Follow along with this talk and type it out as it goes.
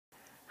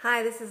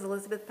Hi, this is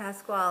Elizabeth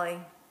Pasquale.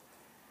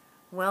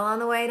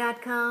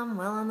 WellOnTheWay.com,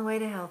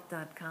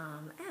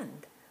 WellOnTheWayToHealth.com,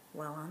 and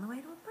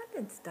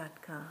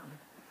WellOnTheWayToAbundance.com.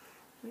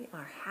 We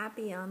are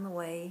happy on the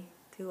way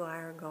to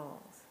our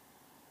goals.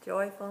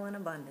 Joyful and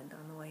abundant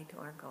on the way to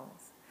our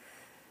goals.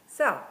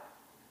 So,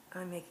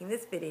 I'm making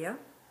this video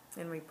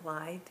in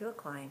reply to a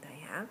client I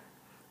have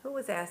who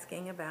was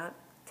asking about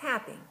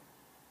tapping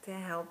to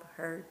help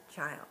her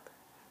child.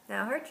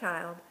 Now, her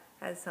child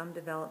has some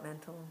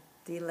developmental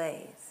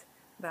delays.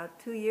 About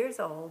 2 years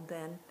old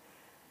and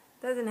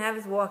doesn't have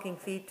his walking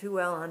feet too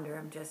well under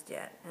him just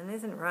yet, and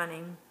isn't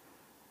running,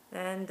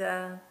 and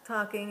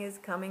talking is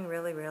coming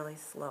really, really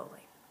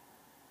slowly.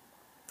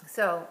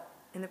 So,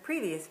 in the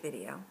previous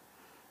video,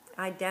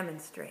 I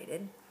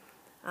demonstrated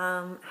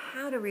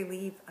how to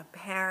relieve a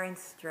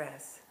parent's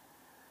stress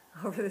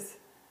over this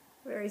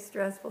very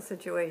stressful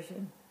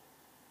situation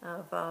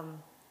of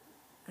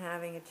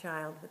having a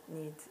child that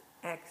needs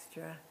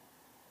extra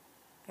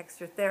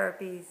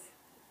therapies,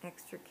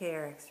 extra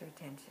care, extra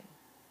attention,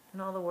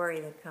 and all the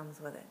worry that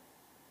comes with it.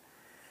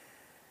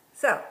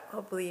 So,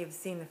 hopefully you've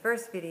seen the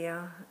first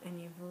video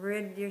and you've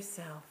rid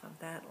yourself of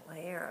that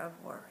layer of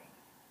worry.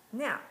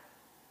 Now,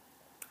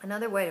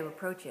 another way to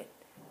approach it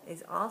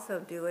is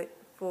also do it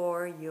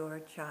for your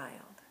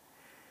child.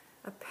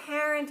 A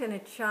parent and a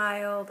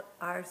child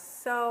are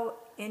so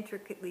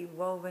intricately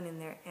woven in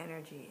their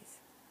energies.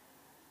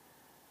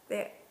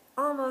 They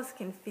almost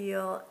can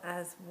feel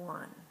as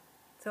one.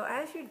 So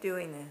as you're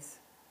doing this,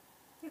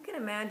 you can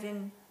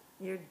imagine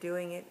you're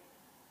doing it,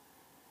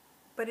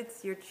 but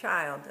it's your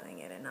child doing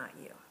it and not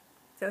you.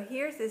 So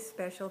here's this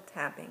special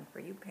tapping for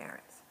you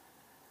parents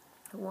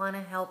who want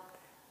to help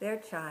their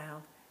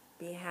child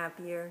be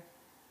happier,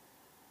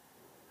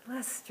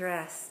 less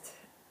stressed,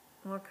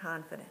 more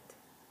confident,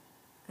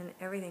 and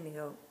everything to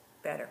go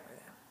better for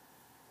them.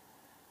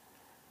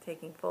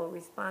 Taking full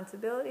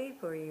responsibility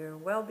for your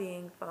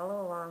well-being,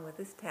 follow along with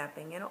this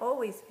tapping, and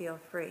always feel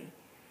free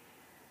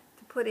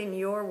to put in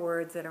your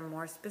words that are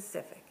more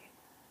specific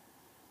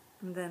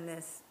than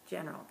this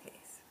general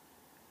case.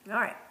 All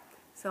right,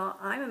 so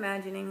I'm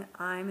imagining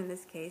I'm, in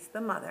this case, the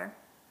mother,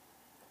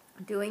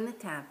 doing the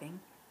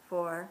tapping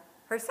for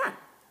her son.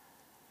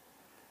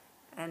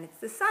 And it's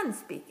the son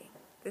speaking.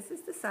 This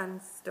is the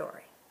son's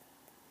story.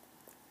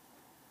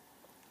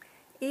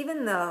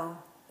 Even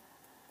though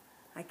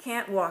I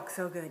can't walk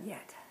so good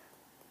yet,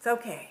 it's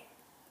okay.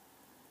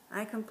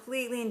 I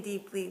completely and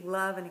deeply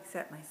love and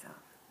accept myself.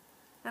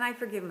 And I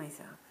forgive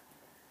myself.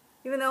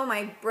 Even though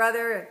my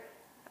brother,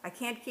 I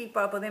can't keep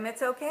up with him,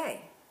 it's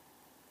okay.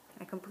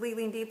 I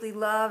completely and deeply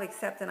love,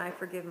 accept, and I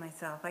forgive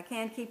myself. I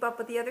can't keep up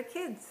with the other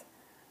kids.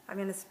 I'm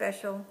in a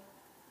special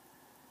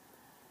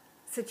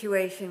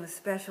situation with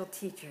special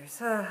teachers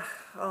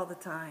all the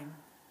time.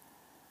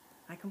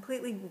 I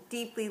completely,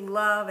 deeply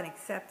love and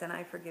accept, and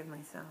I forgive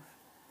myself.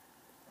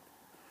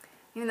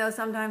 Even though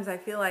sometimes I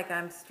feel like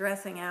I'm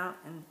stressing out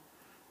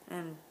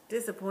and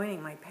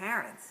disappointing my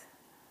parents.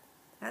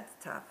 That's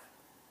tough.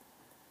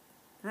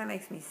 That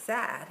makes me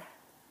sad.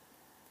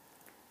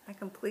 I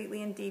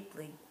completely and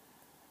deeply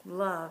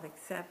love,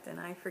 accept, and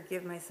I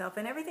forgive myself.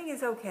 And everything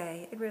is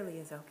okay. It really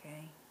is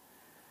okay.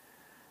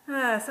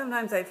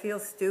 Sometimes I feel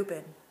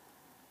stupid.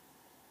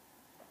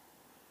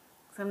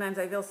 Sometimes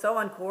I feel so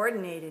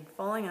uncoordinated,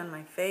 falling on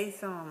my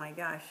face. Oh my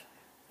gosh.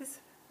 This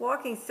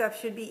walking stuff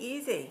should be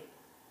easy.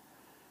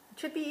 It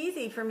should be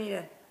easy for me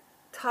to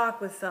talk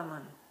with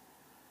someone.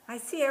 I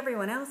see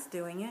everyone else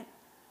doing it.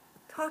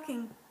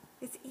 Talking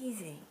is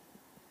easy.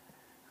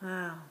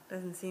 Wow,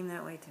 doesn't seem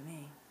that way to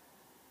me.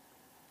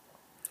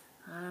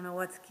 I don't know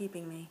what's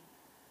keeping me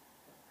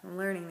from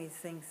learning these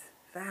things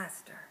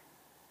faster.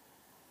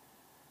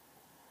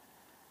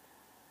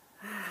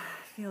 It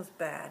feels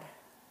bad.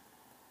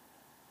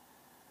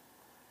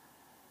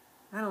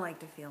 I don't like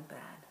to feel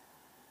bad.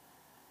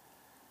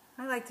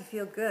 I like to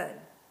feel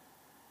good.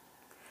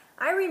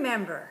 I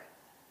remember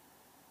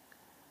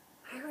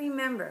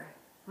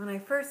when I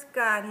first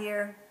got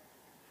here,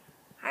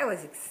 I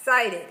was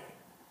excited.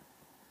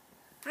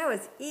 I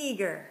was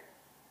eager.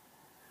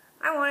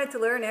 I wanted to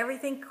learn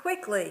everything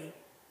quickly.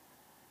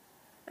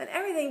 And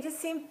everything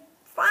just seemed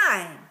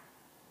fine.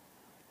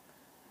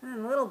 And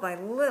then little by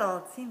little,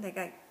 it seemed like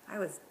I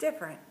was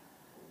different,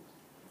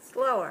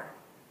 slower,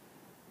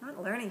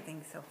 not learning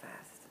things so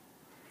fast.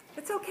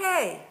 It's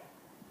okay.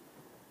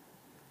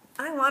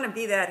 I want to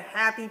be that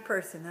happy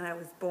person that I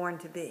was born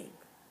to be.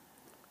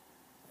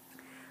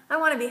 I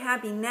want to be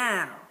happy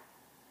now.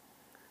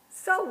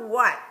 So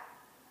what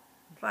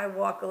if I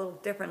walk a little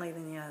differently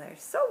than the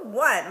others? So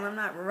what if I'm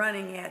not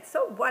running yet?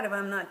 So what if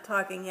I'm not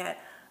talking yet?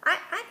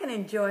 I can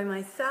enjoy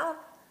myself.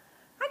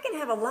 I can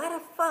have a lot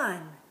of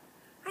fun.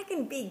 I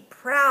can be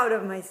proud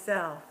of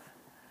myself.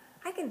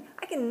 I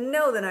can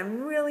know that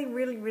I'm really,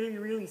 really, really,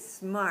 really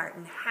smart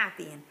and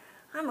happy, and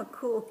I'm a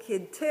cool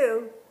kid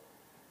too.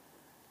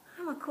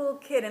 I'm a cool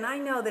kid, and I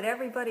know that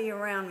everybody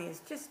around me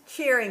is just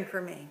cheering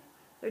for me.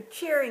 They're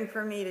cheering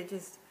for me to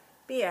just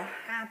be a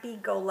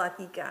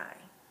happy-go-lucky guy.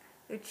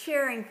 They're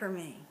cheering for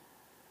me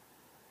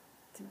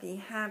to be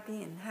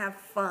happy and have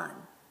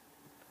fun.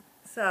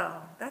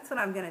 So that's what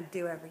I'm going to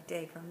do every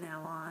day from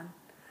now on.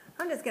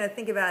 I'm just going to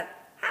think about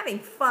having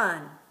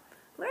fun.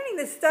 Learning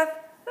this stuff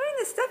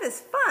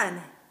is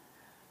fun.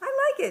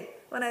 I like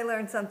it when I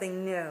learn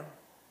something new.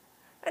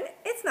 And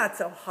it's not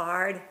so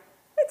hard.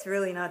 It's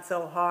really not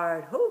so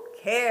hard. Who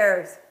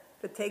cares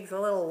if it takes a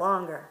little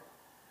longer?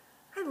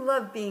 I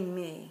love being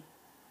me.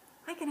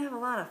 I can have a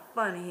lot of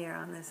fun here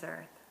on this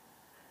earth.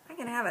 I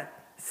can have a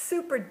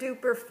super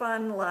duper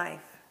fun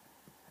life.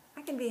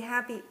 I can be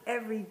happy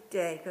every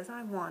day because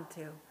I want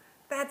to.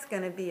 That's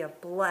going to be a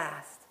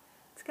blast.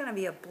 It's going to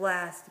be a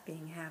blast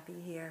being happy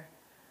here.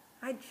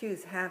 I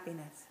choose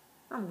happiness.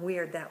 I'm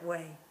weird that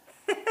way.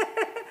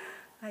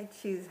 I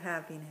choose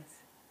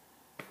happiness.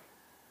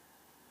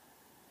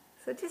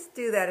 So just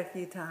do that a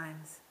few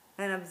times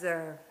and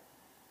observe.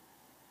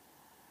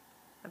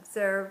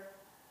 Observe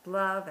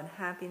love and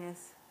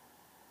happiness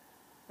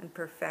and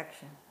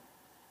perfection.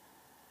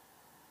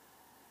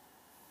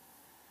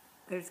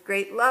 There's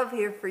great love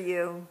here for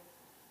you.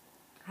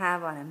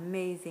 Have an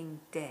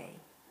amazing day.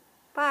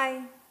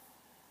 Bye.